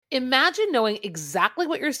Imagine knowing exactly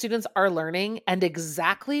what your students are learning and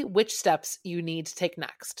exactly which steps you need to take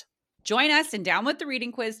next. Join us in Down with the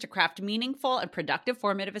Reading Quiz to craft meaningful and productive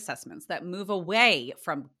formative assessments that move away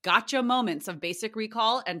from gotcha moments of basic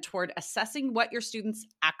recall and toward assessing what your students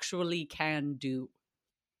actually can do.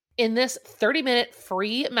 In this 30-minute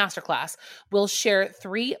free masterclass, we'll share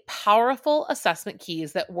 3 powerful assessment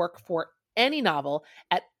keys that work for any novel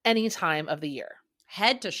at any time of the year.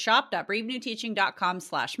 Head to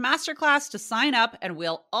shop.bravenewteaching.com/masterclass to sign up, and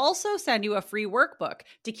we'll also send you a free workbook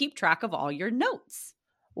to keep track of all your notes.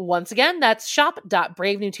 Once again, that's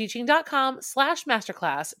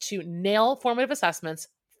shop.bravenewteaching.com/masterclass to nail formative assessments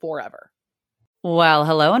forever. Well,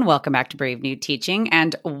 hello and welcome back to Brave New Teaching,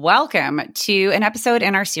 and welcome to an episode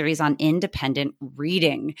in our series on independent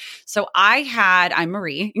reading. So I'm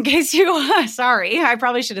Marie, in case sorry, I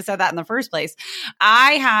probably should have said that in the first place.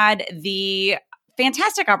 I had the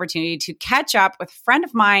fantastic opportunity to catch up with a friend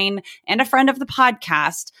of mine and a friend of the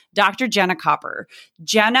podcast, Dr. Jenna Copper.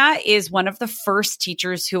 Jenna is one of the first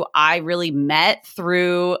teachers who I really met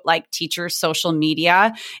through teacher social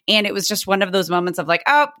media. And it was just one of those moments of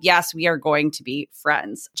oh, yes, we are going to be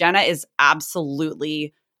friends. Jenna is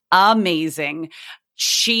absolutely amazing.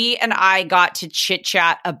 She and I got to chit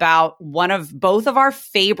chat about both of our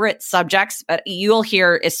favorite subjects, but you'll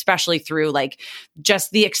hear, especially through just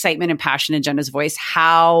the excitement and passion in Jenna's voice,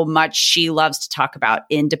 how much she loves to talk about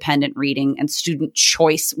independent reading and student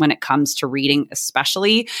choice when it comes to reading,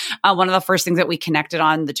 especially. One of the first things that we connected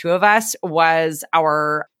on, the two of us, was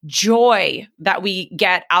our joy that we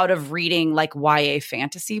get out of reading YA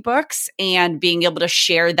fantasy books and being able to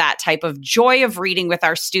share that type of joy of reading with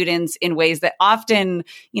our students in ways that often,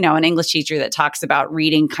 an English teacher that talks about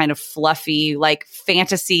reading kind of fluffy,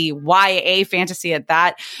 fantasy, YA fantasy at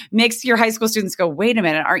that, makes your high school students go, wait a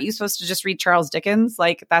minute, aren't you supposed to just read Charles Dickens?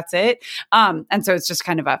 That's it. And so it's just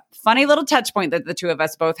kind of a funny little touch point that the two of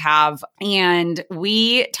us both have. And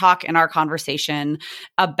we talk in our conversation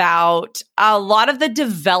about a lot of the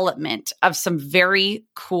development of some very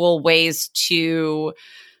cool ways to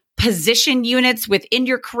position units within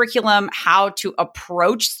your curriculum, how to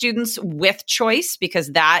approach students with choice,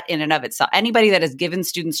 because that in and of itself, anybody that has given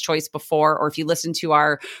students choice before, or if you listen to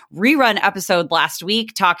our rerun episode last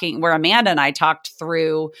week where Amanda and I talked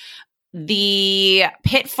through the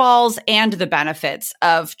pitfalls and the benefits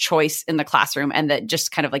of choice in the classroom and that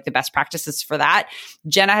just kind of the best practices for that,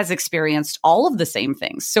 Jenna has experienced all of the same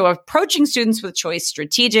things. So approaching students with choice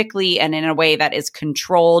strategically and in a way that is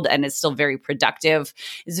controlled and is still very productive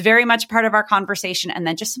is very much part of our conversation. And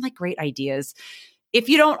then just some great ideas. If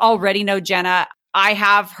you don't already know Jenna, I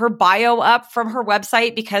have her bio up from her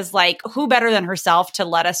website because who better than herself to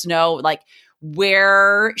let us know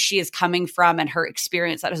where she is coming from and her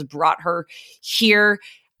experience that has brought her here.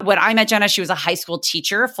 When I met Jenna, she was a high school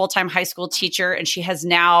teacher, full-time high school teacher, and she has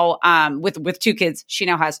now, with 2 kids, she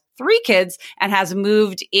now has 3 kids and has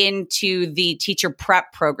moved into the teacher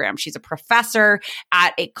prep program. She's a professor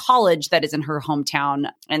at a college that is in her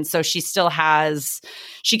hometown. And so she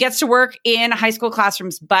gets to work in high school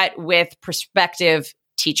classrooms, but with prospective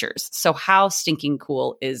teachers. So how stinking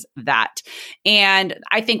cool is that? And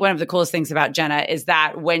I think one of the coolest things about Jenna is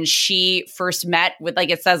that when she first met with,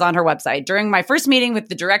 it says on her website, during my first meeting with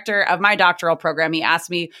the director of my doctoral program, he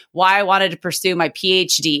asked me why I wanted to pursue my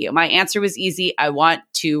PhD. My answer was easy. I want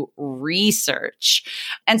to research.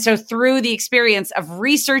 And so through the experience of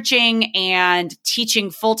researching and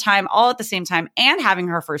teaching full-time all at the same time and having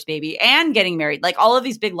her first baby and getting married, all of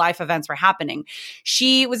these big life events were happening,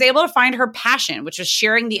 she was able to find her passion, which was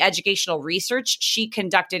sharing the educational research she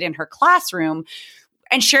conducted in her classroom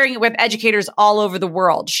and sharing it with educators all over the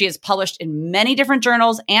world. She has published in many different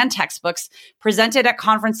journals and textbooks, presented at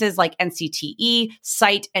conferences like NCTE,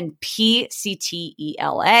 CITE, and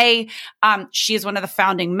PCTELA. She is one of the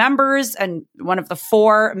founding members and one of the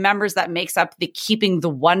 4 members that makes up the Keeping the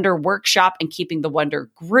Wonder workshop and Keeping the Wonder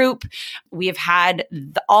group. We have had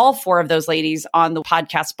all 4 of those ladies on the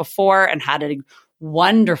podcast before and had a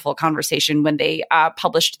wonderful conversation when they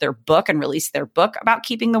published their book and released their book about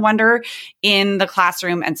keeping the wonder in the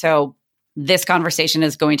classroom. And so this conversation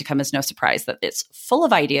is going to come as no surprise that it's full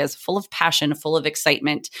of ideas, full of passion, full of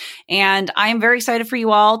excitement. And I'm very excited for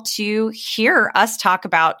you all to hear us talk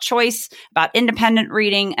about choice, about independent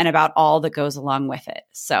reading, and about all that goes along with it.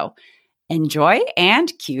 So enjoy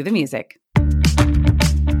and cue the music.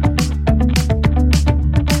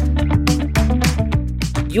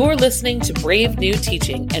 You're listening to Brave New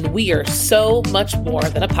Teaching, and we are so much more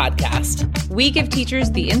than a podcast. We give teachers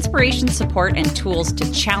the inspiration, support, and tools to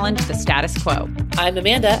challenge the status quo. I'm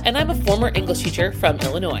Amanda, and I'm a former English teacher from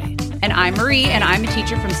Illinois. And I'm Marie, and I'm a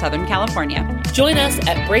teacher from Southern California. Join us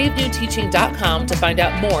at bravenewteaching.com to find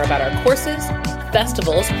out more about our courses,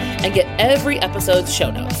 festivals, and get every episode's show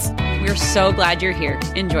notes. We're so glad you're here.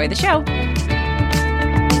 Enjoy the show.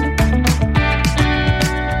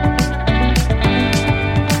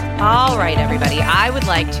 All right, everybody. I would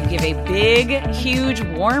like to give a big, huge,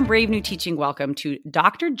 warm, Brave New Teaching welcome to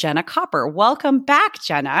Dr. Jenna Copper. Welcome back,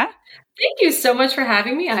 Jenna. Thank you so much for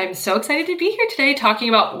having me. I'm so excited to be here today talking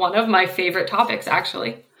about one of my favorite topics,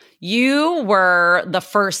 actually. You were the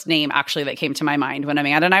first name actually that came to my mind when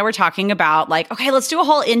Amanda and I were talking about okay, let's do a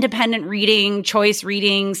whole independent reading, choice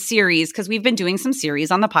reading series, because we've been doing some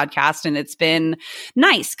series on the podcast and it's been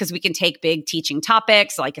nice because we can take big teaching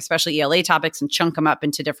topics, especially ELA topics, and chunk them up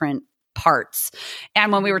into different parts.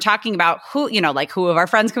 And when we were talking about who of our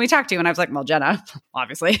friends can we talk to? And I was like, well, Jenna,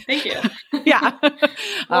 obviously. Thank you. Yeah.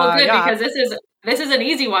 Well, good, because this is an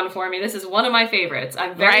easy one for me. This is one of my favorites.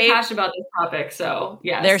 I'm very passionate about this topic. So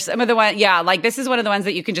yes. There's some of the ones, this is one of the ones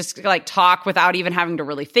that you can just talk without even having to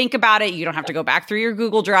really think about it. You don't have to go back through your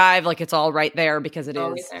Google Drive. It's all right there because it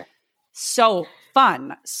is so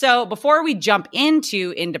fun. So before we jump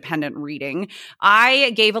into independent reading,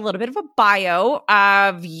 I gave a little bit of a bio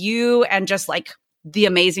of you and just the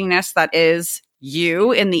amazingness that is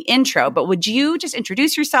you in the intro, but would you just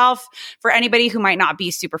introduce yourself for anybody who might not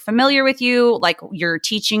be super familiar with you, your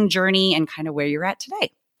teaching journey and kind of where you're at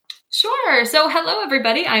today? Sure. So hello,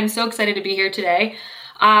 everybody. I'm so excited to be here today.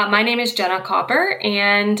 My name is Jenna Copper,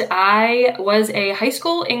 and I was a high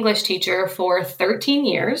school English teacher for 13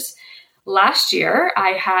 years. Last year, I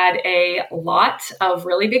had a lot of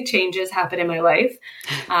really big changes happen in my life.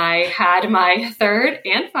 I had my third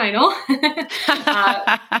and final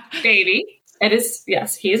baby. It is,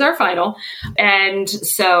 yes, he is our final. And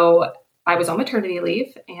so I was on maternity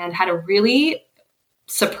leave and had a really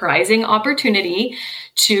surprising opportunity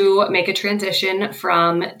to make a transition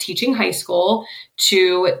from teaching high school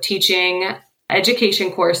to teaching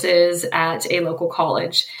education courses at a local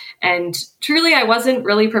college. And truly, I wasn't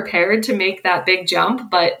really prepared to make that big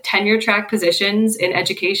jump, but tenure track positions in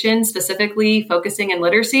education, specifically focusing in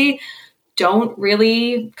literacy, don't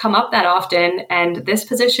really come up that often. And this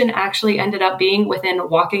position actually ended up being within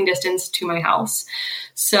walking distance to my house.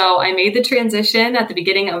 So I made the transition at the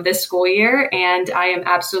beginning of this school year, and I am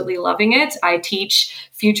absolutely loving it. I teach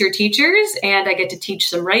future teachers, and I get to teach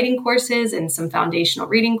some writing courses and some foundational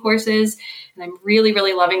reading courses. And I'm really,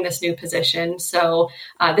 really loving this new position. So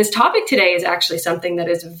this topic today is actually something that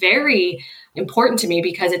is very important to me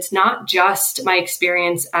because it's not just my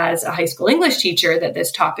experience as a high school English teacher that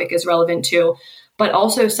this topic is relevant to, but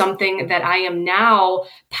also something that I am now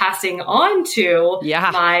passing on to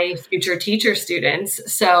my future teacher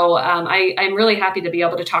students. So I'm really happy to be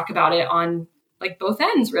able to talk about it on both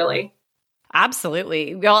ends, really.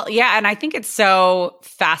 Absolutely. Well, yeah. And I think it's so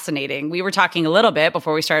fascinating. We were talking a little bit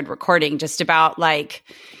before we started recording just about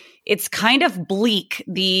it's kind of bleak,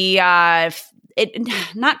 not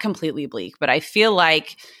completely bleak, but I feel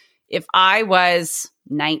like if I was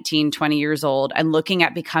 19, 20 years old and looking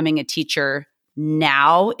at becoming a teacher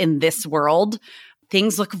now in this world,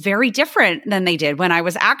 things look very different than they did when I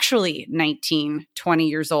was actually 19, 20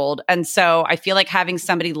 years old. And so I feel like having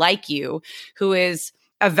somebody like you who is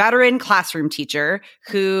a veteran classroom teacher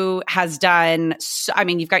who has done,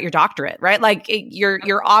 you've got your doctorate, right?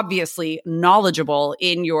 You're obviously knowledgeable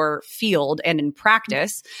in your field and in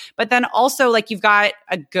practice, but then also you've got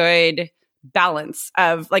a good balance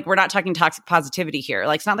of we're not talking toxic positivity here.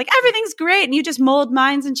 It's not everything's great and you just mold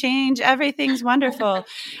minds and change. Everything's wonderful.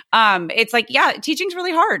 It's teaching's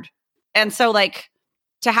really hard. And so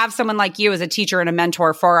to have someone like you as a teacher and a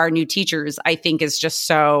mentor for our new teachers, I think is just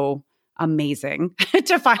so amazing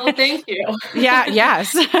to find. Oh, thank you. Yeah.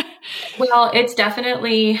 Yes. Well, it's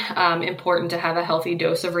definitely important to have a healthy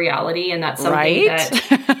dose of reality. And that's something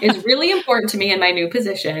that is really important to me in my new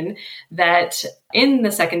position, that in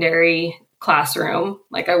the secondary classroom,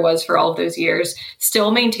 like I was for all of those years,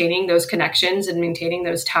 still maintaining those connections and maintaining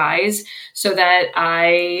those ties so that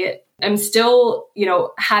I am still,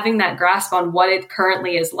 having that grasp on what it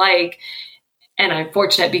currently is like. And I'm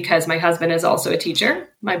fortunate because my husband is also a teacher.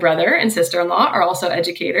 My brother and sister-in-law are also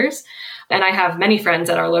educators. And I have many friends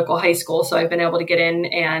at our local high school. So I've been able to get in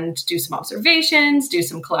and do some observations, do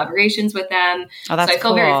some collaborations with them. Oh, that's so I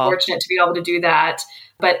feel very fortunate to be able to do that.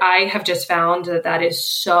 But I have just found that is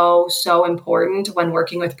so, so important when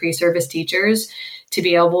working with pre-service teachers to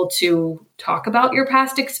be able to talk about your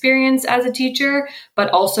past experience as a teacher, but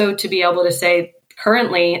also to be able to say,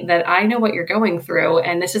 currently, that I know what you're going through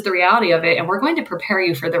and this is the reality of it. And we're going to prepare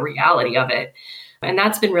you for the reality of it. And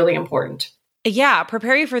that's been really important. Yeah,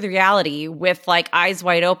 prepare you for the reality with like eyes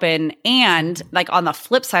wide open, and like on the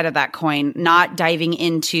flip side of that coin, not diving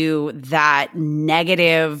into that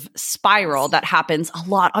negative spiral that happens a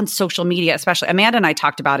lot on social media, especially. Amanda and I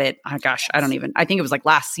talked about it. Oh gosh, I think it was like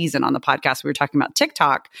last season on the podcast, we were talking about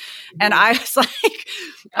TikTok. And I was like,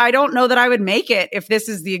 I don't know that I would make it if this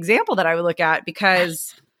is the example that I would look at,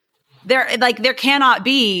 because there cannot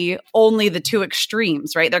be only the two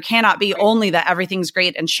extremes, right? There cannot be only that everything's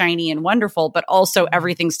great and shiny and wonderful, but also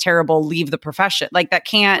everything's terrible, leave the profession. Like that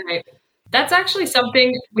can't. Right. That's actually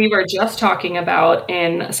something we were just talking about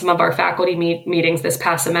in some of our faculty meetings this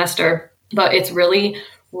past semester, but it's really,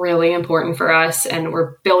 really important for us. And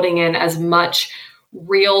we're building in as much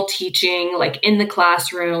real teaching, like in the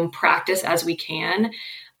classroom practice as we can.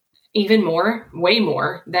 Even more, way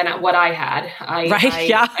more than what I had. I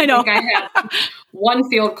know. I had one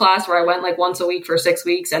field class where I went like once a week for 6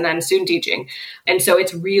 weeks, and then student teaching. And so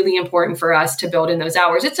it's really important for us to build in those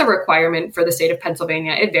hours. It's a requirement for the state of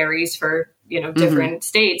Pennsylvania. It varies for, different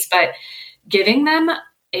states, but giving them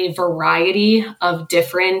a variety of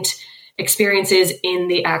different experiences in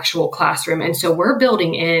the actual classroom. And so we're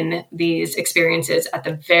building in these experiences at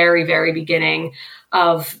the very, very beginning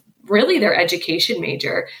of really their education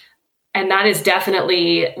major. And that is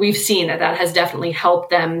definitely, we've seen that has definitely helped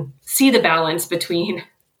them see the balance between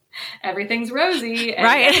everything's rosy and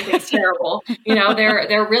everything's terrible.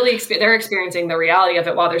 They're really, they're experiencing the reality of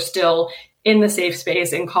it while they're still in the safe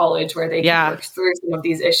space in college where they can work through some of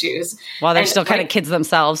these issues. While they're still kind of kids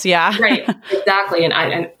themselves. Yeah. Right. Exactly.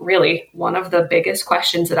 And really one of the biggest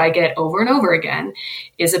questions that I get over and over again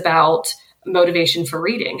is about motivation for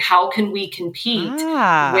reading. How can we compete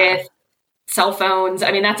with cell phones?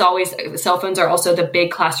 I mean, cell phones are also the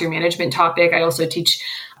big classroom management topic. I also teach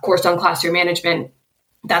a course on classroom management.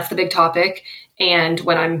 That's the big topic. And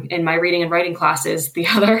when I'm in my reading and writing classes, the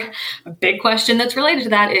other big question that's related to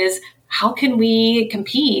that is, how can we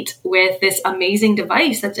compete with this amazing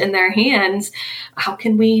device that's in their hands? How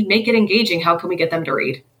can we make it engaging? How can we get them to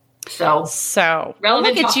read? So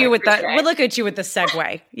relevant. Look at you with that. We'll look at you with the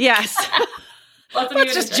segue. Yes.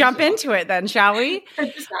 Let's just jump into it then, shall we?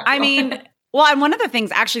 I mean, well, and one of the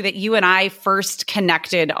things actually that you and I first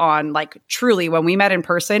connected on, like truly when we met in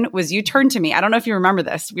person, was you turned to me. I don't know if you remember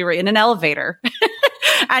this. We were in an elevator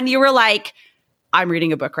and you were like, I'm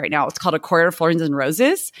reading a book right now. It's called A Court of Thorns and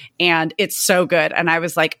Roses, and it's so good. And I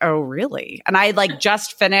was like, oh, really? And I like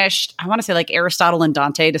just finished, I want to say like Aristotle and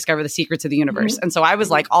Dante Discover the Secrets of the Universe. And so I was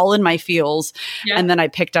like all in my feels. Yeah. And then I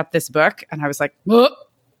picked up this book and I was like, whoa.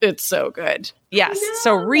 It's so good. Yes. No.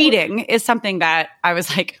 So reading is something that I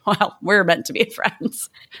was like, well, we're meant to be friends.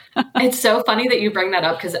 It's so funny that you bring that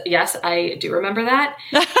up because yes, I do remember that.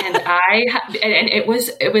 And it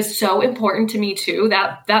was so important to me too,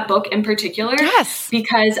 that book in particular, yes,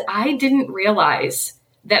 because I didn't realize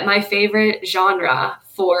that my favorite genre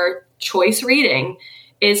for choice reading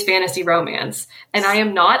is fantasy romance. And I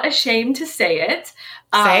am not ashamed to say it.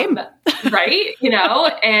 Same. Right.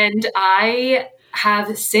 And I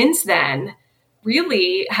have since then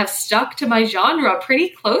really have stuck to my genre pretty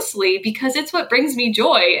closely because it's what brings me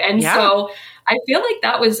joy. And so I feel like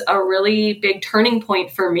that was a really big turning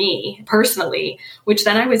point for me personally, which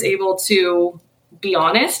then I was able to be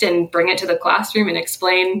honest and bring it to the classroom and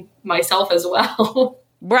explain myself as well.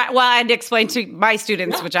 Right. Well, and explain to my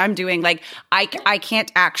students, which I'm doing, like, I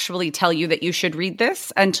can't actually tell you that you should read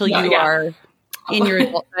this until you are in your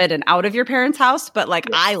adulthood and out of your parents' house. But like,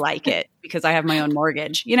 I like it because I have my own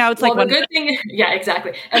mortgage. It's like the good thing. Yeah,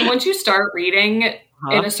 exactly. And once you start reading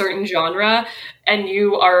in a certain genre and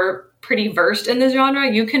you are pretty versed in the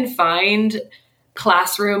genre, you can find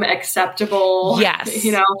classroom acceptable,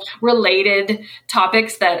 related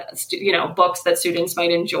topics that, books that students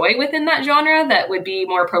might enjoy within that genre that would be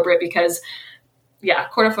more appropriate because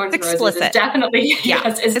Court of Thorns and Roses is definitely,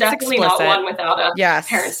 it's definitely explicit. Not one without a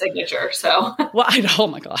parent signature. So, well, oh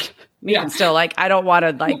my God. Still like, I don't want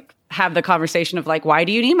to like have the conversation of like, why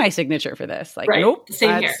do you need my signature for this? Like, nope.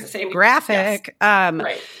 Same here. Same graphic. Yes.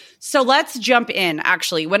 Right. So let's jump in.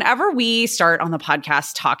 Actually, whenever we start on the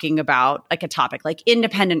podcast talking about like a topic like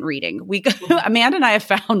independent reading, Amanda and I have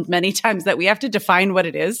found many times that we have to define what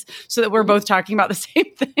it is so that we're both talking about the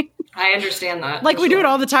same thing. I understand that. Like we do it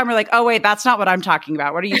all the time. We're like, oh, wait, that's not what I'm talking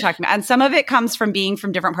about. What are you talking about? And some of it comes from being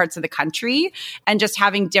from different parts of the country and just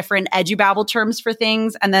having different edubabble terms for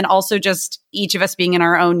things. And then also just each of us being in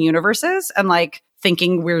our own universes and like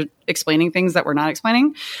thinking we're explaining things that we're not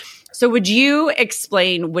explaining. So would you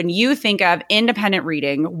explain when you think of independent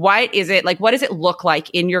reading, what is it like? What does it look like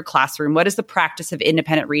in your classroom? What is the practice of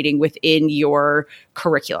independent reading within your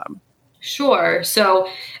curriculum? Sure. So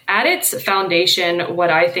at its foundation,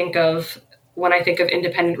 what I think of when I think of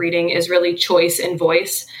independent reading is really choice and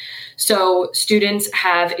voice. So students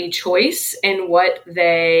have a choice in what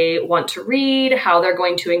they want to read, how they're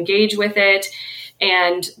going to engage with it,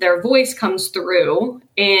 and their voice comes through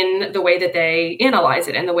in the way that they analyze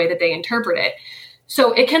it and the way that they interpret it.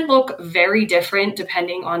 So it can look very different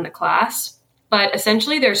depending on the class, but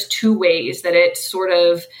essentially there's two ways that it sort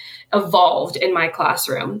of evolved in my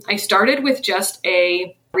classroom. I started with just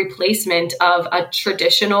a replacement of a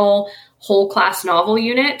traditional whole class novel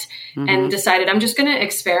unit and decided I'm just going to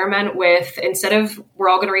experiment with, instead of we're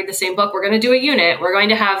all going to read the same book, we're going to do a unit. We're going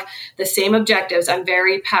to have the same objectives. I'm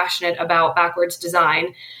very passionate about backwards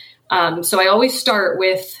design. So I always start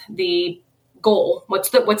with the goal.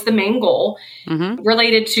 What's the main goal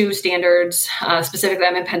related to standards? Specifically,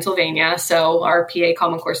 I'm in Pennsylvania, so our PA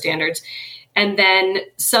Common Core standards, and then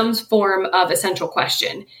some form of essential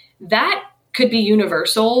question. That could be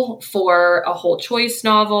universal for a whole choice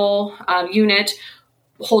novel unit,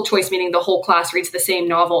 whole choice meaning the whole class reads the same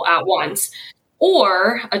novel at once,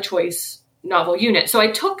 or a choice novel unit. So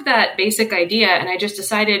I took that basic idea and I just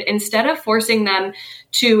decided, instead of forcing them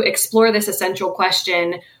to explore this essential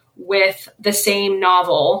question with the same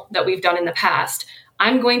novel that we've done in the past,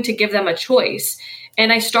 I'm going to give them a choice.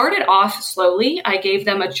 And I started off slowly. I gave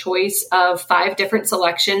them a choice of 5 different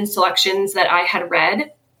selections that I had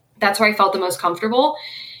read. That's where I felt the most comfortable.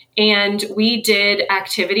 And we did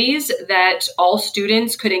activities that all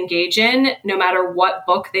students could engage in, no matter what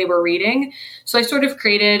book they were reading. So I sort of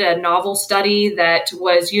created a novel study that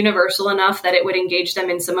was universal enough that it would engage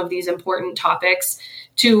them in some of these important topics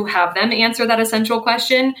to have them answer that essential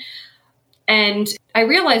question. And I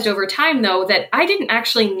realized over time, though, that I didn't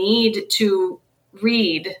actually need to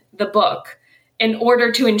read the book in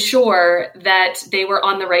order to ensure that they were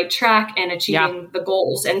on the right track and achieving the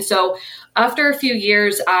goals. And so after a few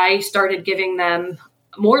years, I started giving them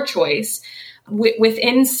more choice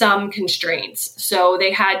within some constraints. So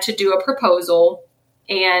they had to do a proposal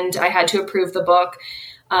and I had to approve the book.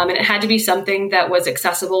 And it had to be something that was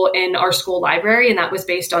accessible in our school library. And that was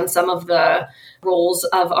based on some of the rules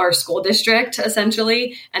of our school district,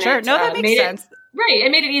 essentially. And sure. That makes sense. Right.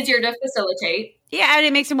 It made it easier to facilitate. Yeah, and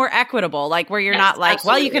it makes it more equitable, like where you're not like,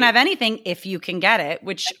 absolutely. Well, you can have anything if you can get it,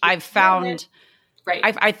 which I've found, right.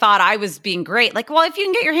 I thought I was being great. Like, well, if you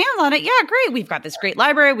can get your hands on it, yeah, great. We've got this great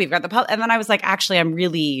library. We've got the and then I was like, actually, I'm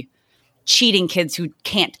really cheating kids who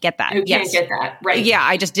can't get that. Who can't get that, right. Yeah,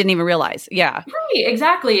 I just didn't even realize. Yeah. Right,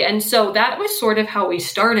 exactly. And so that was sort of how we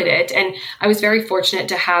started it. And I was very fortunate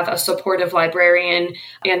to have a supportive librarian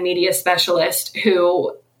and media specialist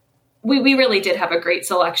who we really did have a great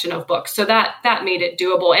selection of books. So that made it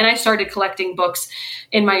doable. And I started collecting books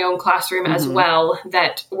in my own classroom as well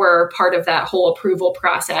that were part of that whole approval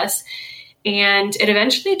process. And it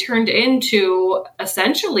eventually turned into,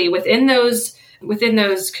 essentially within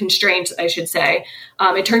those constraints, I should say,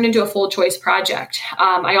 it turned into a full choice project.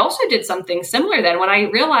 I also did something similar then when I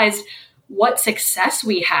realized what success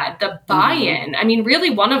we had, the buy-in. I mean, really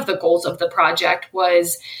one of the goals of the project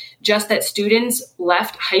was just that students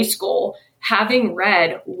left high school having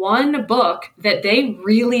read one book that they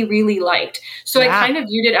really, really liked. So I kind of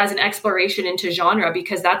viewed it as an exploration into genre,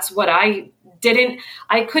 because that's what I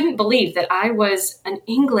couldn't believe that I was an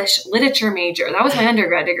English literature major. That was my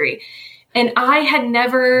undergrad degree. And I had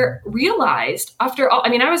never realized after all, I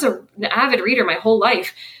mean, I was an avid reader my whole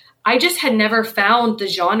life. I just had never found the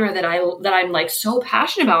genre that I'm like so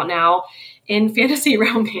passionate about now in fantasy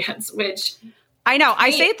romance, which I know. I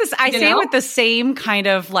say it with the same kind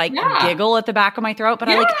of like giggle at the back of my throat, but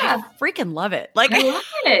I freaking love it. Like, I love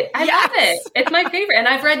it. I love it. It's my favorite. And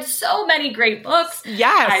I've read so many great books.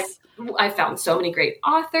 Yes. I found so many great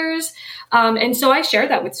authors. And so I shared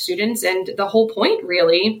that with students, and the whole point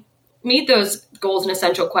really meet those goals and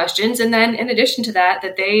essential questions. And then in addition to that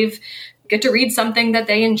they get to read something that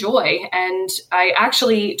they enjoy. And I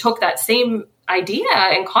actually took that same idea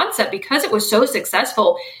and concept, because it was so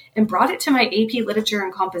successful, and brought it to my AP Literature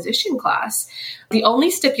and Composition class. The only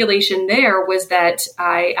stipulation there was that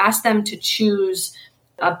I asked them to choose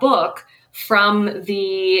a book from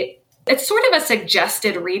it's sort of a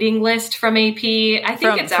suggested reading list from AP. I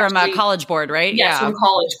think it's from a College Board, right? Yes, from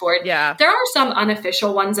College Board. Yeah. There are some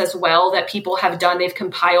unofficial ones as well that people have done. They've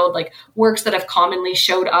compiled like works that have commonly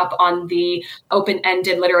showed up on the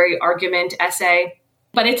open-ended literary argument essay.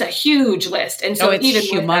 But it's a huge list. And so it's even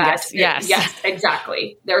humongous. with that, yes,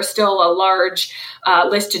 exactly. There's still a large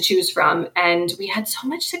list to choose from. And we had so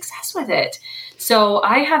much success with it. So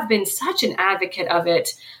I have been such an advocate of it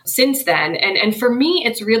since then. And for me,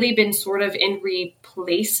 it's really been sort of in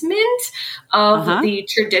replacement of the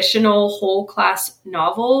traditional whole class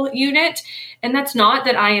novel unit. And that's not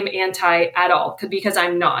that I am anti at all, because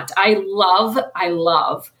I'm not. I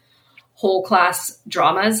love whole class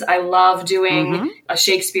dramas. I love doing a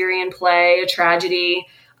Shakespearean play, a tragedy.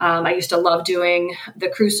 I used to love doing The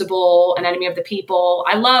Crucible, An Enemy of the People.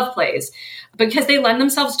 I love plays because they lend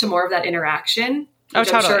themselves to more of that interaction. Oh,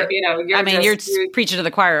 totally. Sure, you're preaching to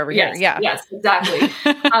the choir over here. Yes, exactly.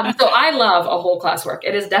 So I love a whole class work.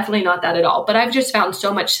 It is definitely not that at all. But I've just found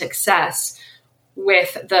so much success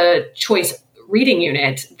with the choice reading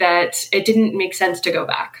unit that it didn't make sense to go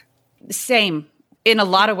back. Same. In a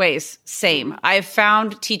lot of ways, same. I've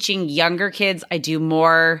found teaching younger kids, I do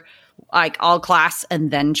more like all class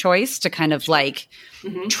and then choice to kind of like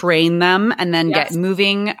train them and then get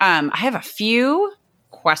moving. I have a few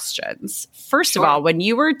questions. First of all, when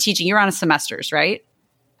you were teaching, you were on a semesters, right?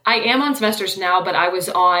 I am on semesters now, but I was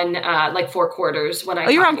on like 4 quarters when I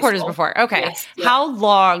you were on quarters before. Okay. Yes. How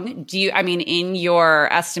long in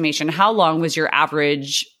your estimation, how long was your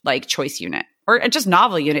average like choice unit or just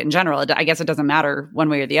novel unit in general? I guess it doesn't matter one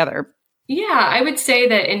way or the other. Yeah, I would say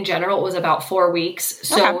that in general it was about 4 weeks.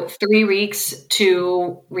 So 3 weeks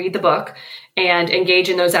to read the book and engage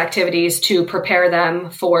in those activities to prepare them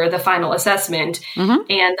for the final assessment.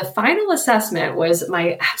 And the final assessment was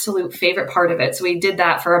my absolute favorite part of it. So we did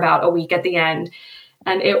that for about a week at the end.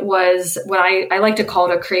 And it was what I like to call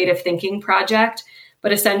it a creative thinking project.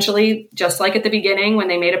 But essentially, just like at the beginning, when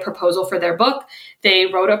they made a proposal for their book, they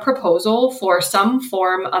wrote a proposal for some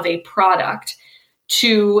form of a product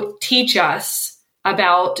to teach us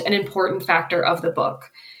about an important factor of the book.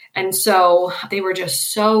 And so they were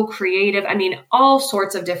just so creative. I mean, all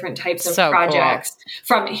sorts of different types of projects,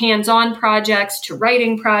 from hands-on projects to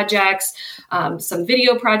writing projects, some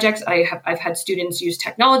video projects. I've had students use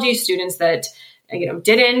technology, students that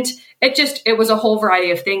didn't. It was a whole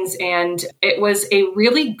variety of things. And it was a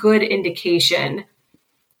really good indication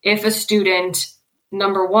if a student,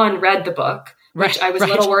 number one, read the book, which I was a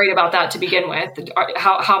little worried about that to begin with.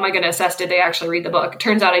 How am I going to assess, did they actually read the book? It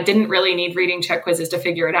turns out I didn't really need reading check quizzes to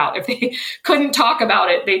figure it out. If they couldn't talk about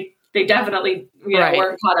it, they definitely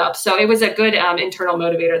weren't caught up. So it was a good internal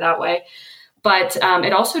motivator that way. But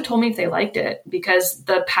it also told me if they liked it, because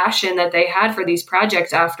the passion that they had for these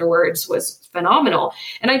projects afterwards was phenomenal.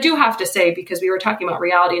 And I do have to say, because we were talking about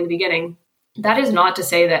reality in the beginning, that is not to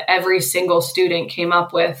say that every single student came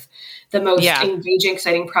up with the most engaging,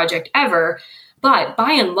 exciting project ever. But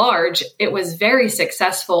by and large, it was very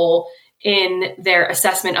successful in their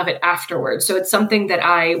assessment of it afterwards. So it's something that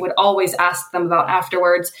I would always ask them about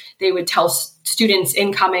afterwards. They would tell students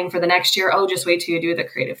incoming for the next year, just wait till you do the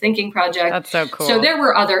creative thinking project. That's so cool. So there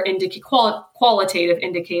were other qualitative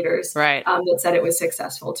indicators that said it was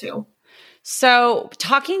successful too. So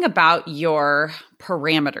talking about your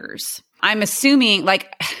parameters, I'm assuming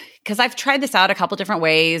because I've tried this out a couple different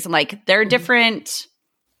ways, there are different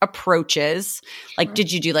approaches.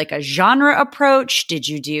 Did you do a genre approach? Did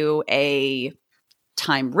you do a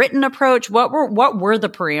time written approach? What were the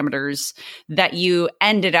parameters that you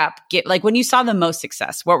ended up when you saw the most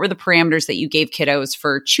success? What were the parameters that you gave kiddos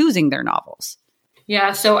for choosing their novels?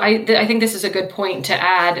 Yeah, so I think this is a good point to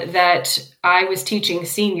add that I was teaching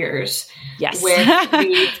seniors with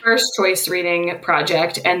the first choice reading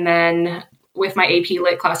project, and then with my AP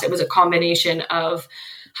Lit class, it was a combination of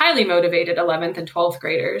highly motivated 11th and 12th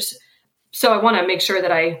graders. So I want to make sure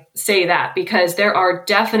that I say that, because there are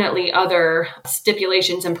definitely other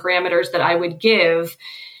stipulations and parameters that I would give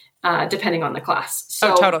depending on the class.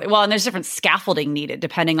 So, totally. Well, and there's different scaffolding needed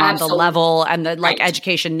depending on the level and the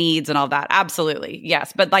education needs and all that. Absolutely.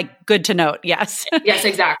 Yes. But good to note. Yes. Yes,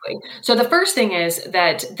 exactly. So the first thing is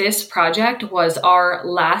that this project was our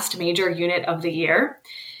last major unit of the year.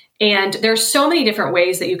 And there's so many different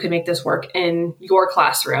ways that you could make this work in your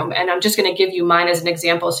classroom. And I'm just going to give you mine as an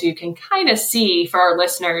example so you can kind of see for our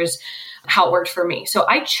listeners how it worked for me. So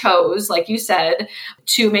I chose, like you said,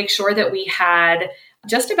 to make sure that we had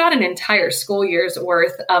just about an entire school year's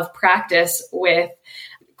worth of practice with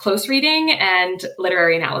close reading and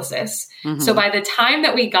literary analysis. So by the time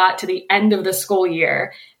that we got to the end of the school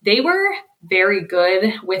year, they were very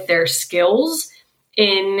good with their skills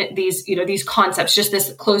in these concepts, just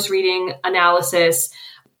this close reading analysis,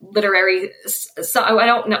 literary, so I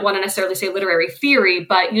don't want to necessarily say literary theory,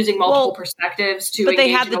 but using multiple perspectives to but they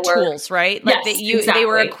engage had in the the work. tools, right? Like Yes, they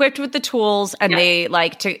were exactly. equipped with the tools, and they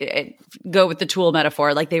like to go with the tool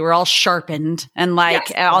metaphor. Like they were all sharpened, and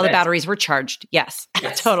like all the batteries were charged. Yes.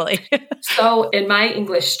 Totally. So in my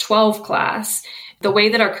English 12 class, the way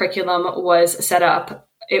that our curriculum was set up,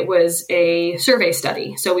 it was a survey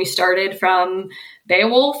study. So we started from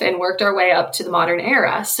Beowulf and worked our way up to the modern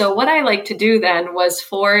era. So what I like to do then was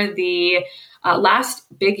for the last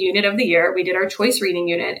big unit of the year, we did our choice reading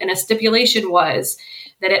unit, and a stipulation was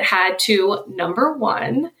that it had to, number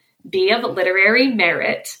one, be of literary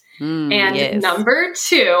merit. And number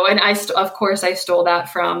two, and of course I stole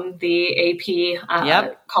that from the AP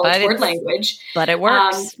College Board language. But it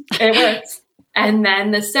works. It works. And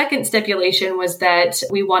then the second stipulation was that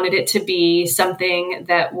we wanted it to be something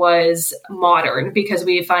that was modern, because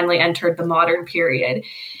we finally entered the modern period.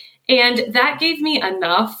 And that gave me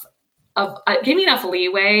enough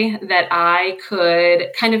leeway that I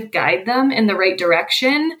could kind of guide them in the right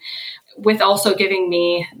direction, with also giving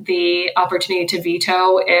me the opportunity to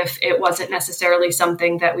veto if it wasn't necessarily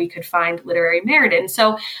something that we could find literary merit in.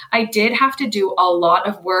 So I did have to do a lot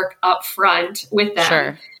of work up front with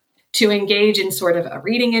them to engage in sort of a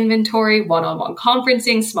reading inventory, one-on-one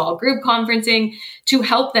conferencing, small group conferencing, to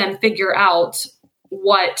help them figure out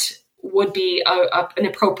what would be an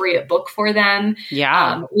appropriate book for them.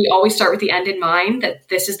 Yeah. We always start with the end in mind, that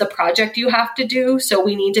this is the project you have to do. So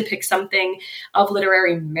we need to pick something of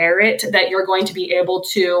literary merit that you're going to be able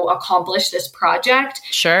to accomplish this project.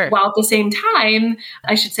 Sure. While at the same time,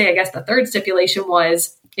 I should say, I guess the third stipulation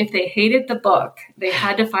was, if they hated the book, they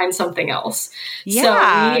had to find something else.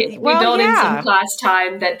 Yeah. So we built in some class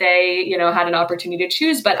time that they, had an opportunity to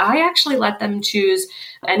choose, but I actually let them choose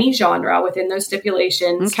any genre within those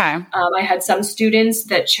stipulations. Okay. I had some students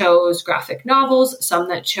that chose graphic novels, some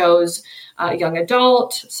that chose young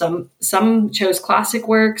adult, some chose classic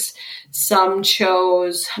works, some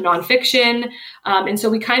chose nonfiction. And so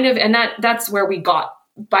we that's where we got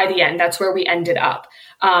by the end. That's where we ended up.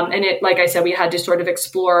 And it, like I said, we had to sort of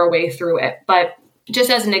explore our way through it. But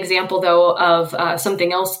just as an example, though, of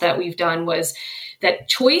something else that we've done was that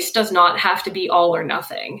choice does not have to be all or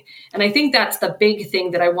nothing. And I think that's the big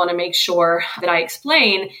thing that I want to make sure that I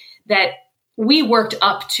explain, that we worked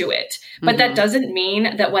up to it. But that doesn't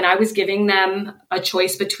mean that when I was giving them a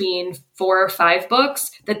choice between 4 or 5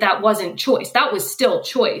 books, that wasn't choice. That was still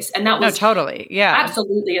choice. And that was totally. Yeah.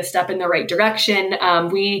 Absolutely a step in the right direction.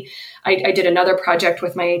 I did another project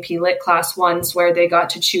with my AP Lit class once where they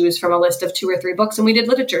got to choose from a list of 2 or 3 books, and we did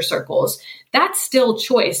literature circles. That's still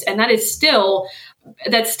choice. And that's still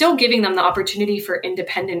giving them the opportunity for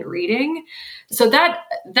independent reading. So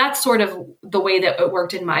that's sort of the way that it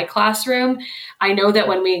worked in my classroom. I know that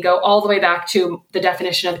when we go all the way back to the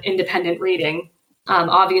definition of independent reading,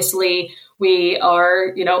 obviously we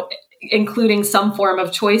are, including some form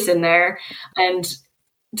of choice in there, and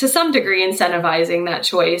to some degree incentivizing that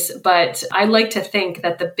choice. But I like to think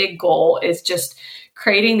that the big goal is just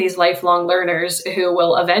creating these lifelong learners who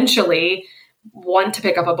will eventually want to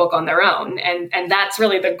pick up a book on their own. And that's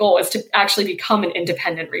really the goal, is to actually become an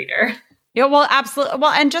independent reader. Yeah, well, absolutely.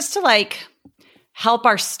 Well, and just to help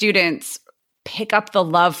our students pick up the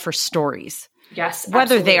love for stories. Yes.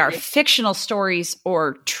 Whether they are fictional stories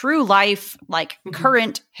or true life,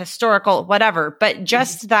 current, historical, whatever, but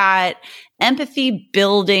just that empathy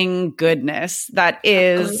building goodness that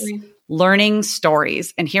is learning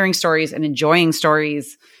stories and hearing stories and enjoying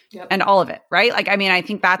stories and all of it, right? I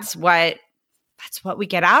think that's what we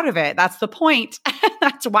get out of it. That's the point.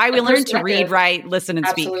 That's why we learn to read, write, listen, and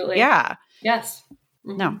speak. Yeah. Yes.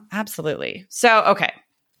 No, absolutely. So, okay.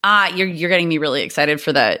 You're getting me really excited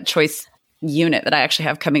for the choice unit that I actually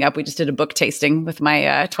have coming up. We just did a book tasting with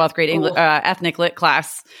my 12th grade ethnic lit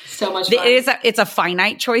class. So much fun. It's a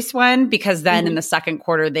finite choice one, because then in the second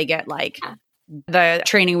quarter they get the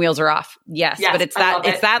training wheels are off. Yes, but it's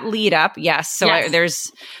that lead up. Yes. So there's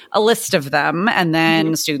a list of them, and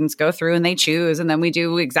then students go through and they choose, and then we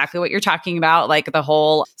do exactly what you're talking about, the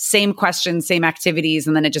whole same questions, same activities,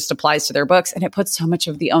 and then it just applies to their books, and it puts so much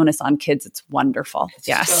of the onus on kids. It's wonderful.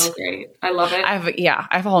 Yes. So great. I love it. I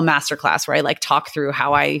have a whole master class where I talk through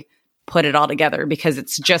how I put it all together, because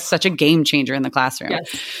it's just such a game changer in the classroom.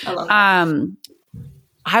 Yes. I love it.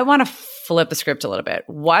 I want to flip the script a little bit.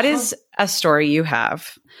 What is a story you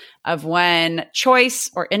have of when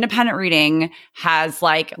choice or independent reading has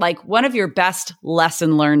one of your best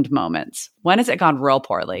lesson learned moments? When has it gone real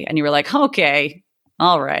poorly and you were like, okay,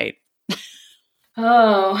 all right?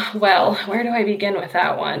 Oh, well, where do I begin with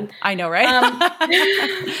that one? I know, right?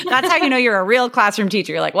 That's how you know you're a real classroom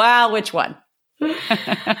teacher. You're like, well, which one?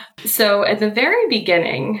 So at the very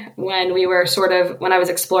beginning, when I was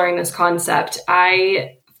exploring this concept,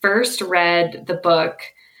 I first read the book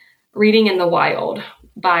Reading in the Wild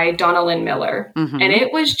by Donna Lynn Miller. Mm-hmm. And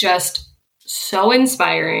it was just so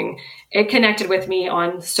inspiring. It connected with me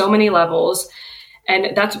on so many levels.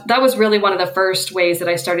 And that was really one of the first ways that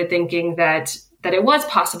I started thinking that it was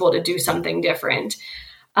possible to do something different.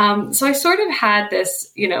 So I sort of had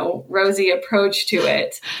this, rosy approach to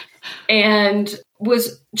it and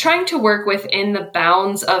was trying to work within the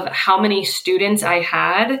bounds of how many students I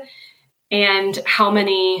had and how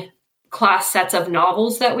many class sets of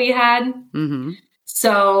novels that we had. Mm-hmm.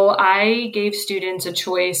 So I gave students a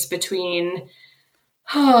choice between,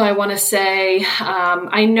 I want to say,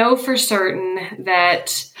 I know for certain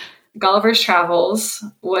that Gulliver's Travels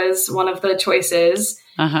was one of the choices.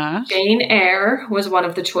 Uh-huh. Jane Eyre was one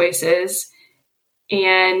of the choices.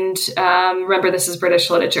 And remember, this is British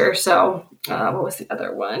literature. So what was the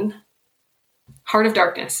other one? Heart of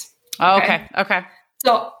Darkness. Oh, okay.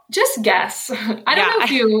 So just guess. I don't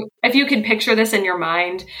know if you can picture this in your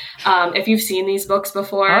mind, if you've seen these books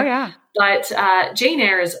before. Oh, yeah. But Jane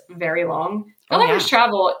Eyre is very long. Gulliver's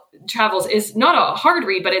Travels is not a hard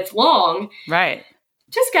read, but it's long. Right.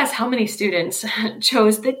 Just guess how many students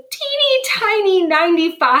chose the teeny tiny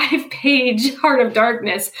 95-page Heart of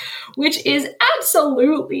Darkness, which is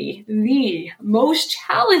absolutely the most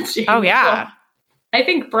challenging. Oh, yeah. book. I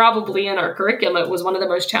think probably in our curriculum, it was one of the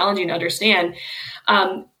most challenging to understand.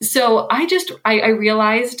 So I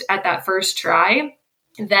realized at that first try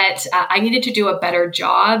that I needed to do a better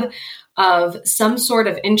job of some sort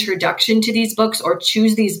of introduction to these books or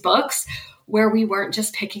choose these books where we weren't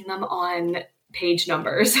just picking them on page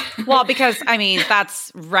numbers. Well, because that's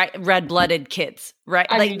right, red-blooded kids, right?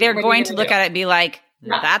 They're going to look at it and be like,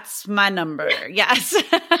 that's my number. Yes.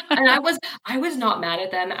 And I was not mad at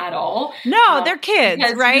them at all. No, they're kids,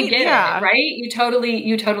 right? You get it, right? You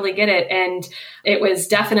totally get it. And it was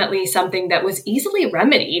definitely something that was easily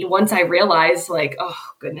remedied once I realized oh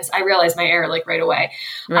goodness, I realized my error right away.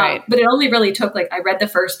 Right. But it only really took I read the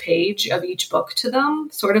first page of each book to them,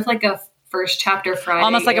 sort of like a first chapter Friday.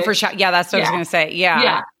 Almost like a first chapter. Yeah, that's what I was going to say. Yeah.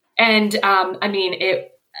 Yeah. And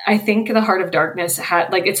I think the Heart of Darkness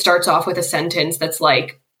had it starts off with a sentence that's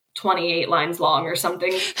 28 lines long or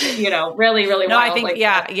something, really, really no, wild. I think,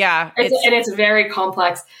 yeah. It's very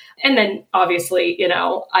complex. And then obviously,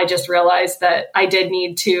 I just realized that I did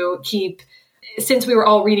need to keep, since we were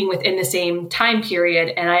all reading within the same time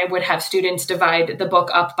period, and I would have students divide the book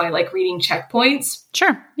up by reading checkpoints.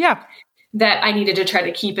 Sure. Yeah. That I needed to try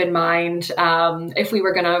to keep in mind if we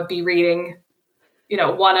were going to be reading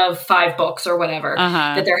one of 5 books or whatever,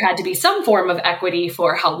 that there had to be some form of equity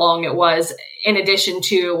for how long it was, in addition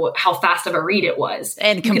to how fast of a read it was.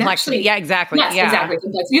 And complexity. Yeah, exactly. Yes, yeah. Exactly.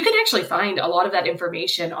 You can actually find a lot of that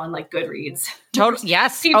information on Goodreads. Totally.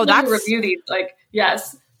 Yes. People who review these,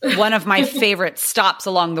 yes. One of my favorite stops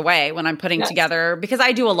along the way when I'm putting together, because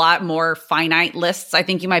I do a lot more finite lists. I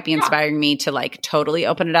think you might be inspiring me to totally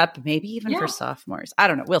open it up, maybe even for sophomores. I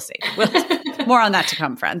don't know. We'll see. More on that to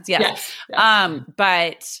come, friends. Yes.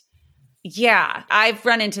 But yeah, I've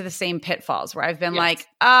run into the same pitfalls where I've been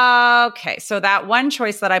okay, so that one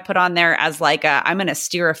choice that I put on there as I'm going to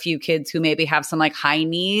steer a few kids who maybe have some high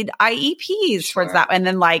need IEPs towards that. And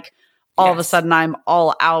then all of a sudden I'm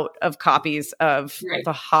all out of copies of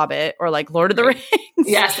The Hobbit or Lord of the Rings.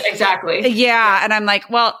 Yes, exactly. Yeah. And I'm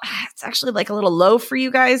well, it's actually a little low for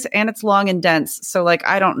you guys and it's long and dense. So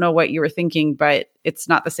I don't know what you were thinking, but it's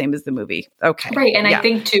not the same as the movie. Okay. Right. And I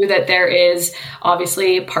think too that there is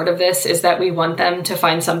obviously part of this is that we want them to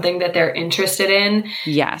find something that they're interested in.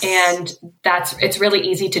 Yes. And it's really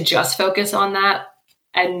easy to just focus on that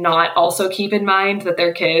and not also keep in mind that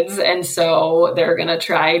they're kids. And so they're going to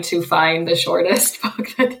try to find the shortest book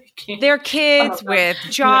that they can. They're kids with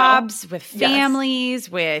jobs, with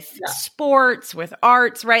families, with sports, with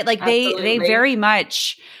arts, right? They very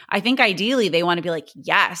much, I think ideally they want to be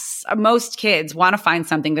yes, most kids want to find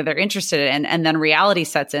something that they're interested in. And then reality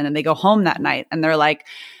sets in and they go home that night and they're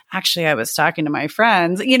actually, I was talking to my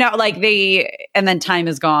friends, and then time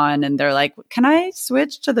is gone and they're can I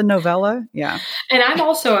switch to the novella? Yeah. And I'm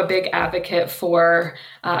also a big advocate for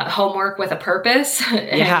homework with a purpose.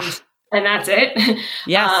 And that's it.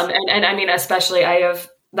 Yes. And especially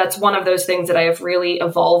that's one of those things that I have really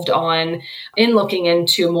evolved on in looking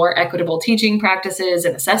into more equitable teaching practices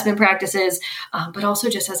and assessment practices, but also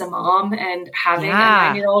just as a mom and having a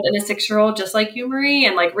 9-year-old and a 6-year-old, just like you, Marie,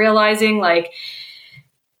 and realizing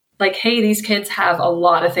hey, these kids have a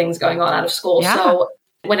lot of things going on out of school. Yeah. So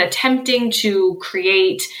when attempting to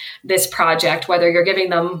create this project, whether you're giving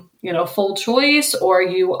them, full choice or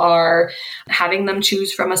you are having them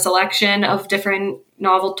choose from a selection of different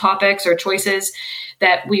novel topics or choices,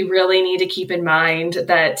 that we really need to keep in mind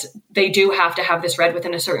that they do have to have this read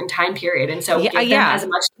within a certain time period. And so give them as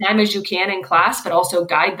much time as you can in class, but also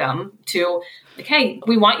guide them to like, hey,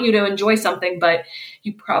 we want you to enjoy something, but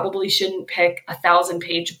you probably shouldn't pick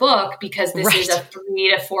 1,000-page book because this is a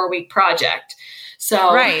 3 to 4 week project.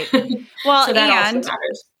 So, Well, so that also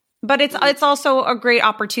matters. But it's also a great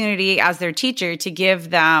opportunity as their teacher to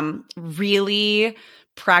give them really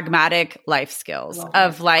pragmatic life skills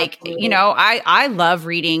of like, I love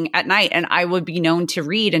reading at night and I would be known to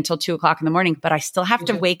read until 2:00 in the morning, but I still have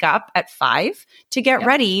to wake up at 5 to get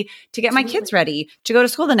ready, to get my kids ready to go to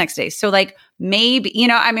school the next day. So like maybe,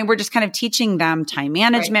 we're just kind of teaching them time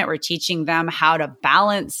management. We're teaching them how to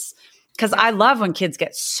balance. Because I love when kids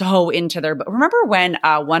get so into their book. Remember when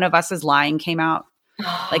One of Us is Lying came out?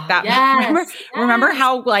 Like that. Remember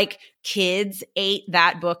how like kids ate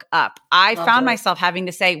that book up? I found myself having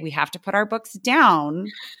to say, we have to put our books down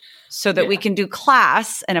so that we can do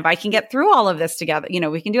class. And if I can get through all of this together,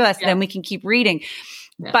 we can do this, then we can keep reading.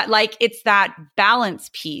 Yeah. But like, it's that balance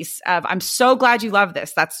piece of, I'm so glad you love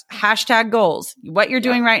this. That's #goals. What you're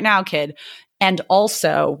doing right now, kid. And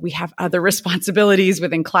also we have other responsibilities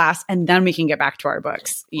within class and then we can get back to our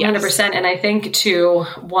books. Yes. 100%. And I think too,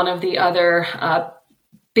 one of the other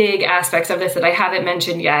big aspects of this that I haven't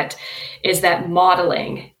mentioned yet is that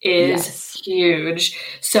modeling is huge.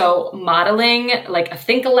 So modeling like a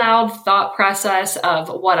think aloud thought process of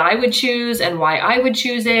what I would choose and why I would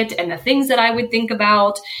choose it and the things that I would think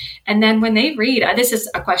about. And then when they read, this is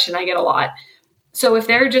a question I get a lot. So if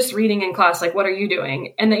they're just reading in class, like, what are you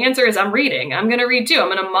doing? And the answer is, I'm reading. I'm going to read too.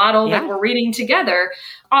 I'm going to model that we're reading together.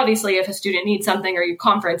 Obviously, if a student needs something or you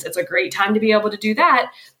conference, it's a great time to be able to do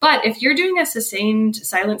that. But if you're doing a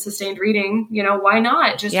silent sustained reading, why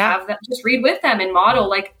not just have that, just read with them and model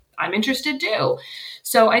like, I'm interested too.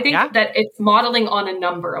 So I think that it's modeling on a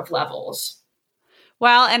number of levels.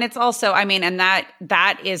 Well, and it's also, and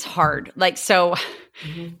that is hard. Like, so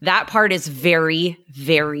that part is very,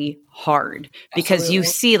 very hard because you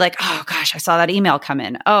see like, oh gosh, I saw that email come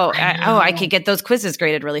in. I could get those quizzes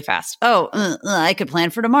graded really fast. I could plan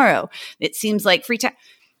for tomorrow. It seems like free time.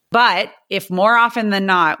 But if more often than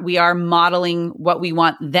not, we are modeling what we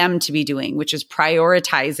want them to be doing, which is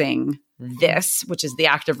prioritizing this, which is the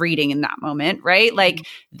act of reading in that moment, right? Like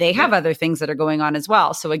they have other things that are going on as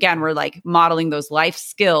well. So again, we're like modeling those life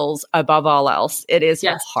skills above all else. It is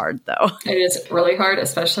hard though. It is really hard,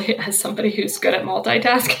 especially as somebody who's good at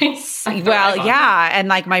multitasking. Well, and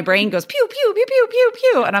like my brain goes pew, pew, pew, pew, pew,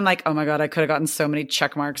 pew. And I'm like, oh my God, I could have gotten so many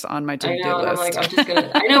check marks on my to-do list. I'm like, I'm just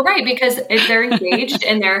gonna, I know, right? Because if they're engaged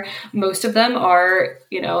and most of them are,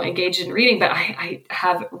 engaged in reading, but I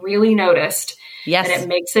have really noticed that it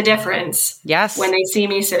makes a difference. Yes. When they see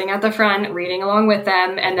me sitting at the front, reading along with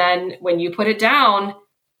them. And then when you put it down,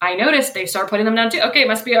 I noticed they start putting them down too. Okay,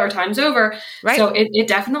 must be our time's over. Right. So it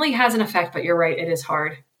definitely has an effect, but you're right. It is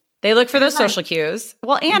hard. They look for those social cues.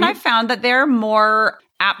 Well, and I've found that they're more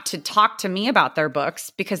apt to talk to me about their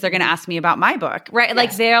books because they're going to ask me about my book, right? Yes.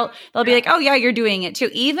 Like they'll be like, oh yeah, you're doing it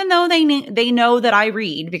too. Even though they know that I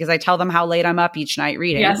read because I tell them how late I'm up each night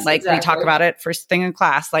reading. Yes, like we talk about it first thing in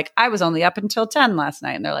class. Like I was only up until 10 last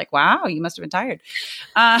night and they're like, wow, you must have been tired.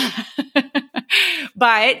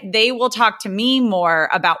 But they will talk to me more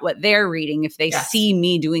about what they're reading if they see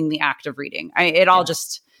me doing the act of reading. It all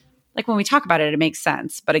just... Like when we talk about it, it makes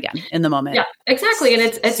sense. But again, in the moment. Yeah, exactly. And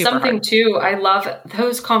it's something hard. Too. I love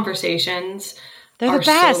those conversations. They're the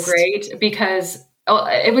best. So great because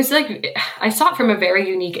it was like, I saw it from a very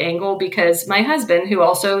unique angle because my husband, who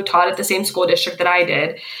also taught at the same school district that I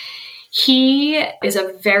did, he is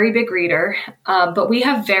a very big reader, but we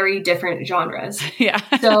have very different genres. Yeah.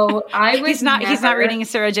 So I was he's not reading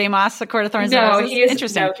Sarah J. Maas, A Court of Thorns and Roses? He is,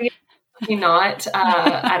 interesting. No, he's not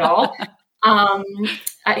at all.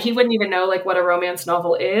 He wouldn't even know like what a romance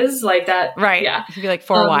novel is like that. Right. Yeah. He'd be like,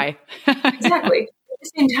 for why? Exactly. At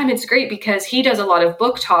the same time, it's great because he does a lot of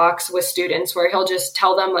book talks with students where he'll just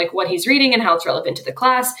tell them like what he's reading and how it's relevant to the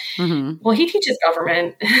class. Mm-hmm. Well, he teaches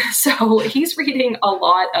government. So he's reading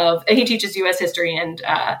he teaches U.S. history and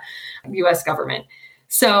U.S. government.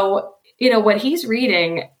 So, what he's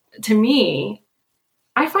reading to me,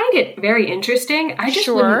 I find it very interesting. I just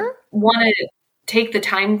wouldn't want to take the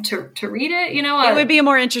time to read it, It would be a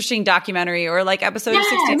more interesting documentary or like episode of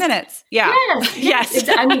 60 Minutes. Yeah. Yes.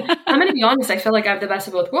 I'm going to be honest. I feel like I have the best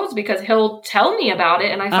of both worlds because he'll tell me about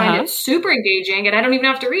it and I find it super engaging and I don't even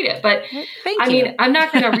have to read it. But I'm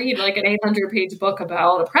not going to read like an 800-page book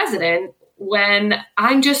about a president when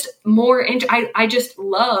I'm just more I just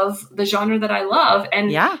love the genre that I love.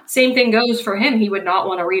 And same thing goes for him. He would not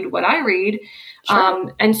want to read what I read.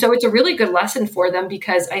 Sure. And so it's a really good lesson for them,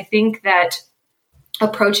 because I think that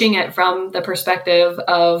approaching it from the perspective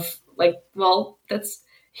of like, well,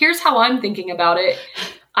 here's how I'm thinking about it.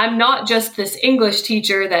 I'm not just this English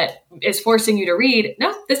teacher that is forcing you to read.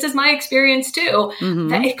 No, this is my experience too.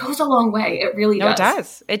 That it goes a long way. It really does. It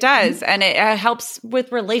does. It does. And it helps with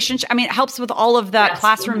relationship. I mean, it helps with all of that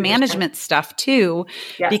classroom management stuff too,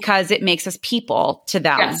 because it makes us people to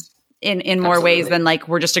them in more ways than like,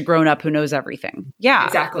 we're just a grown up who knows everything. Yeah,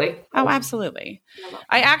 exactly. Oh, absolutely.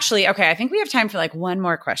 I think we have time for like one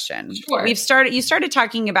more question. Sure. You started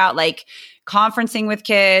talking about like conferencing with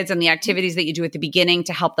kids and the activities that you do at the beginning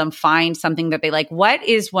to help them find something that they like. What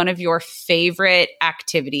is one of your favorite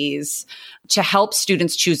activities to help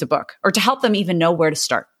students choose a book, or to help them even know where to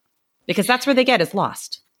start? Because that's where they get is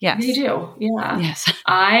lost. Yes. They do. Yeah. Yes.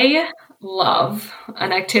 I love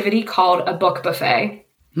an activity called a book buffet.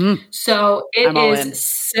 So it is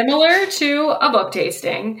similar to a book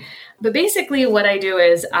tasting, but basically what I do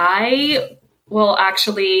is I will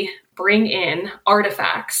actually bring in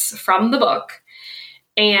artifacts from the book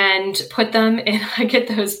and put them in. I get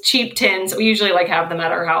those cheap tins. We usually like have them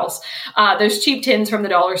at our house. Those cheap tins from the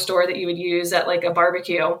dollar store that you would use at like a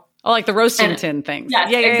barbecue. Oh, like the roasting tin things. Yes,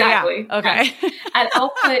 exactly. Yeah. Okay. And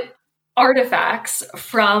I'll put artifacts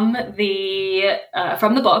from the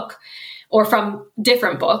book, or from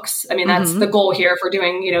different books. I mean, that's the goal here if we're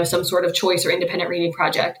doing, some sort of choice or independent reading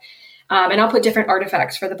project. And I'll put different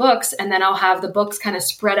artifacts for the books, and then I'll have the books kind of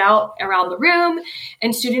spread out around the room,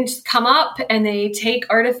 and students come up and they take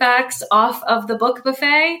artifacts off of the book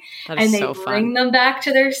buffet and they bring them back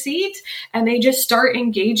to their seat, and they just start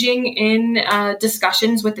engaging in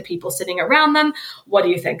discussions with the people sitting around them. What do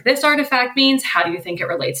you think this artifact means? How do you think it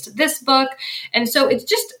relates to this book? And so it's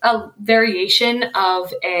just a variation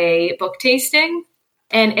of a book tasting.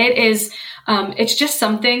 And it's just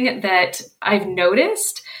something that I've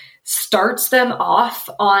noticed starts them off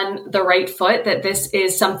on the right foot, that this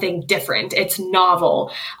is something different. It's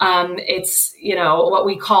novel. It's, what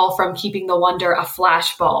we call from Keeping the Wonder, a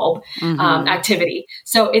flashbulb activity.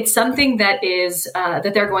 So it's something that is,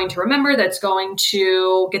 that they're going to remember, that's going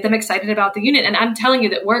to get them excited about the unit. And I'm telling you,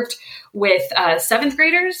 that worked with seventh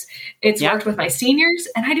graders. It's worked with my seniors,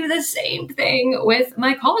 and I do the same thing with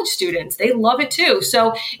my college students. They love it too.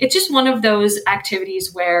 So it's just one of those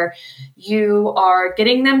activities where you are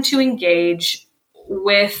getting them to engage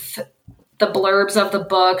with the blurbs of the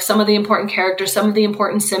book, some of the important characters, some of the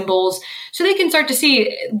important symbols, so they can start to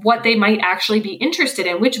see what they might actually be interested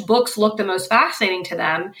in, which books look the most fascinating to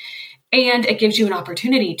them. And it gives you an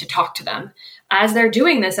opportunity to talk to them. As they're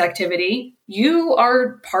doing this activity, you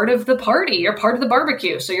are part of the party. You're part of the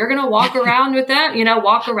barbecue. So you're going to walk around with them,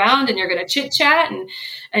 walk around, and you're going to chit chat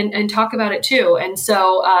and talk about it too. And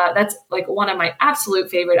so that's like one of my absolute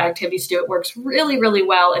favorite activities to do. It works really, really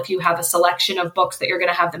well if you have a selection of books that you're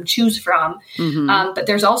going to have them choose from. But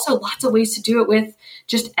there's also lots of ways to do it with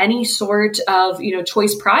just any sort of,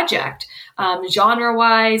 choice project,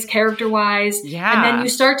 genre-wise, character-wise. Yeah. And then you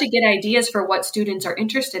start to get ideas for what students are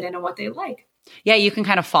interested in and what they like. Yeah, you can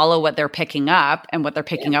kind of follow what they're picking up and what they're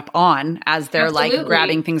picking up on as they're like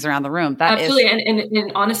grabbing things around the room. Absolutely.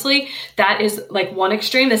 And honestly, that is like one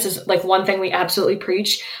extreme. This is like one thing we absolutely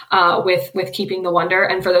preach with Keeping the Wonder.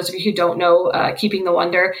 And for those of you who don't know Keeping the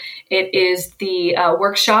Wonder, it is the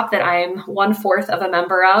workshop that I'm 1/4 of a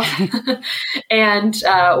member of. And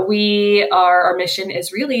our mission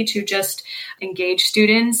is really to just engage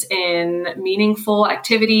students in meaningful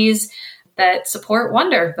activities that support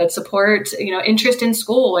wonder, that support, interest in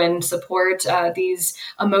school, and support these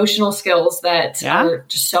emotional skills that are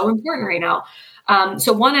just so important right now.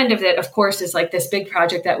 So one end of it, of course, is like this big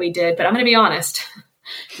project that we did, but I'm going to be honest.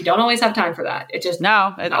 You don't always have time for that. It just or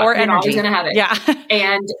energy. You're not always going to have it. Yeah.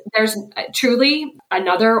 And there's truly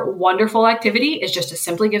another wonderful activity is just to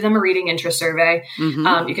simply give them a reading interest survey.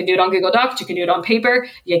 You can do it on Google Docs. You can do it on paper.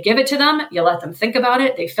 You give it to them. You let them think about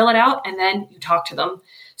it. They fill it out, and then you talk to them.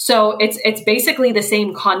 So it's basically the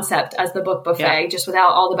same concept as the book buffet, just without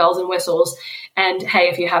all the bells and whistles. And hey,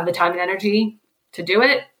 if you have the time and energy to do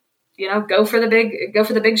it, go for the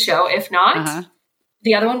big show. If not,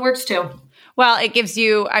 the other one works too. Well, it gives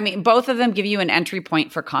you, both of them give you an entry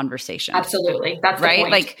point for conversation. Absolutely. That's the right.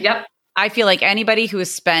 point. Like, yep. I feel like anybody who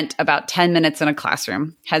has spent about 10 minutes in a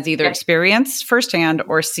classroom has either experienced firsthand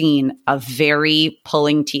or seen a very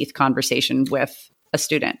pulling teeth conversation with a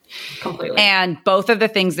student. Completely. And both of the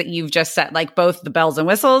things that you've just said, like both the bells and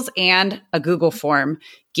whistles and a Google form,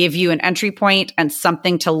 give you an entry point and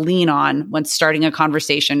something to lean on when starting a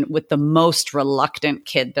conversation with the most reluctant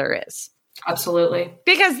kid there is. Absolutely.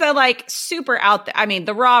 Because they're like super out there. I mean,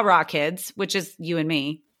 the raw kids, which is you and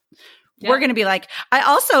me, we're going to be like, I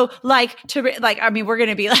also like to, we're going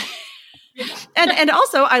to be like, and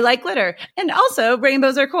also I like glitter. And also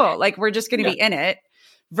rainbows are cool. Like we're just going to be in it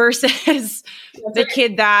versus the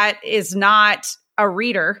kid that is not a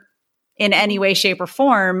reader in any way, shape, or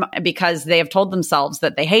form because they have told themselves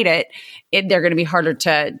that they hate it. They're going to be harder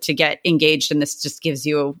to get engaged. And this just gives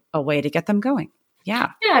you a way to get them going.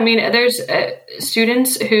 Yeah. Yeah. I mean, there's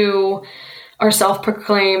students who are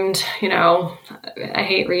self-proclaimed, I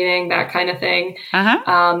hate reading, that kind of thing.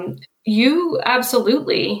 You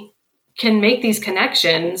absolutely can make these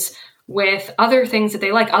connections with other things that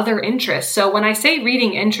they like, other interests. So when I say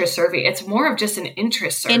reading interest survey, it's more of just an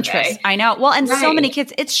interest survey. Interest, I know. Well, and so many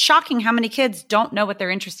kids, it's shocking how many kids don't know what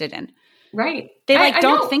they're interested in. Right. They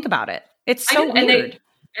don't think about it. It's so weird.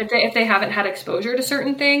 If they haven't had exposure to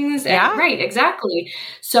certain things. Right, exactly.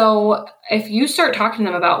 So if you start talking to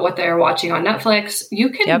them about what they're watching on Netflix,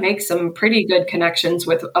 you can make some pretty good connections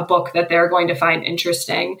with a book that they're going to find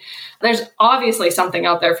interesting. There's obviously something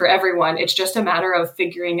out there for everyone. It's just a matter of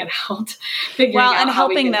figuring it out. And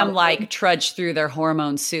helping them like trudge through their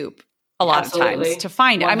hormone soup a lot of times to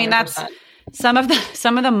find it. 100%. I mean, that's some of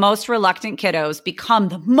the most reluctant kiddos become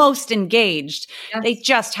the most engaged. Yes. They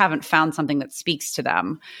just haven't found something that speaks to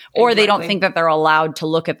them, or they don't think that they're allowed to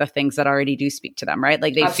look at the things that already do speak to them, right?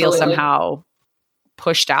 Like they feel somehow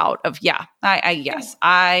pushed out of,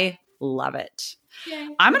 I love it. Yay.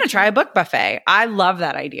 I'm going to try a book buffet. I love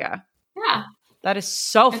that idea. Yeah. That is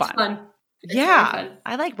so fun. It's fun.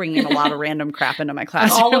 I like bringing a lot of random crap into my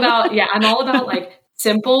class. I'm all about like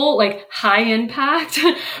simple, like high impact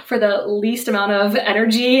for the least amount of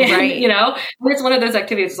energy. Right. And, it's one of those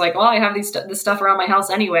activities. It's like, well, I have this stuff around my house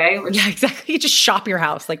anyway. Yeah, exactly. You just shop your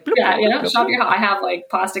house. Like, bloop, shop your house. I have like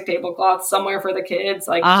plastic tablecloths somewhere for the kids,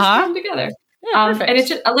 like just put them together. Yeah, and it's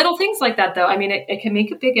just little things like that though. I mean, it can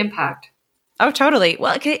make a big impact. Oh, totally.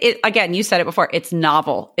 Well, again, you said it before. It's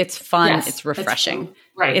novel. It's fun. Yes, it's refreshing.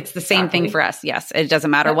 Right. It's the same thing for us. Yes. It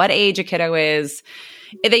doesn't matter what age a kiddo is.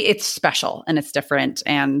 It's special and it's different.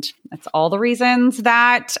 And that's all the reasons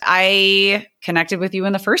that I connected with you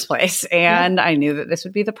in the first place. And I knew that this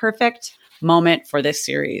would be the perfect moment for this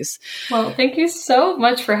series. Well, thank you so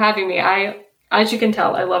much for having me. As you can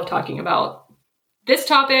tell, I love talking about this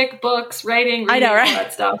topic, books, writing, reading, all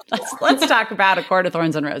that stuff. Let's talk about A Court of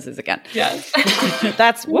Thorns and Roses again. Yes.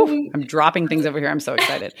 I'm dropping things over here. I'm so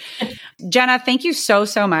excited. Jenna, thank you so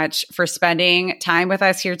much for spending time with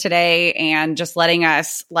us here today and just letting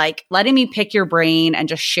me pick your brain and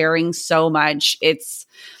just sharing so much. It's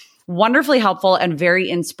wonderfully helpful and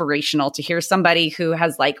very inspirational to hear somebody who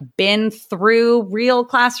has been through real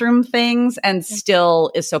classroom things and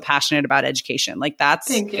still is so passionate about education.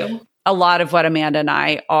 Thank you. A lot of what Amanda and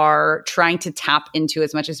I are trying to tap into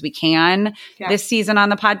as much as we can this season on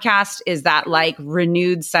the podcast is that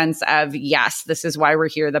renewed sense of, yes, this is why we're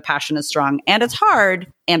here. The passion is strong and it's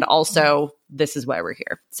hard. And also this is why we're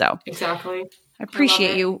here. So exactly. I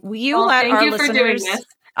appreciate you. Will you let our listeners... for doing this.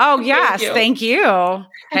 Oh, yes. Thank you.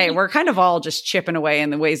 Hey, we're kind of all just chipping away in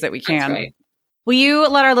the ways that we can. That's right. Will you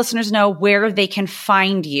let our listeners know where they can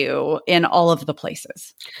find you in all of the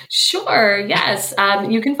places? Sure. Yes.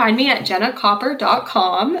 You can find me at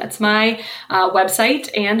jennacopper.com. That's my website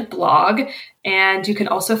and blog. And you can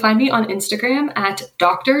also find me on Instagram at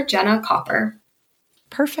Dr. Jenna Copper.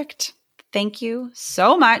 Perfect. Thank you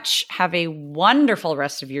so much. Have a wonderful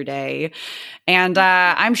rest of your day. And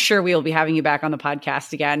I'm sure we will be having you back on the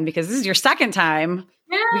podcast again because this is your second time.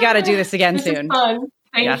 Yeah, we got to do this again soon. Is fun.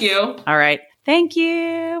 Thank you. All right. Thank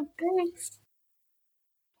you. Thanks.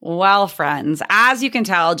 Well, friends, as you can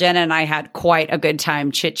tell, Jenna and I had quite a good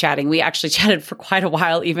time chit-chatting. We actually chatted for quite a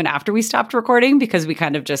while even after we stopped recording because we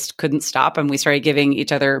kind of just couldn't stop and we started giving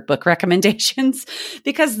each other book recommendations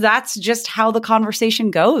because that's just how the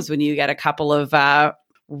conversation goes when you get a couple of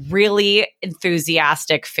really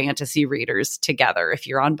enthusiastic fantasy readers together. If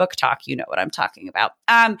you're on Book Talk, you know what I'm talking about.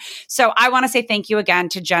 So I want to say thank you again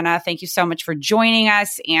to Jenna. Thank you so much for joining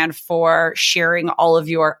us and for sharing all of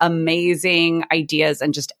your amazing ideas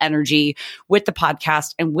and just energy with the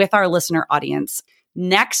podcast and with our listener audience.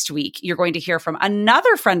 Next week, you're going to hear from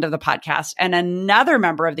another friend of the podcast and another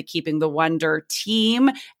member of the Keeping the Wonder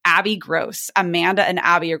team, Abby Gross. Amanda and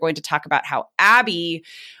Abby are going to talk about how Abby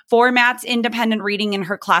formats independent reading in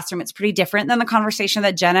her classroom. It's pretty different than the conversation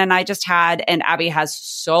that Jenna and I just had. And Abby has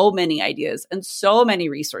so many ideas and so many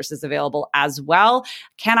resources available as well.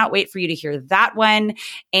 Cannot wait for you to hear that one.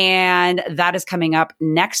 And that is coming up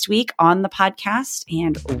next week on the podcast.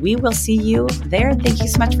 And we will see you there. Thank you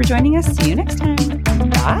so much for joining us. See you next time.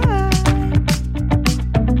 Bye.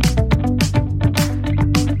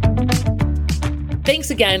 Thanks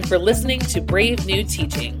again for listening to Brave New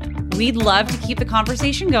Teaching. We'd love to keep the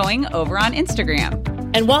conversation going over on Instagram.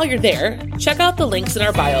 And while you're there, check out the links in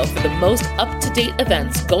our bio for the most up-to-date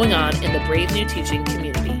events going on in the Brave New Teaching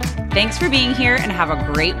community. Thanks for being here and have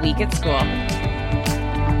a great week at school.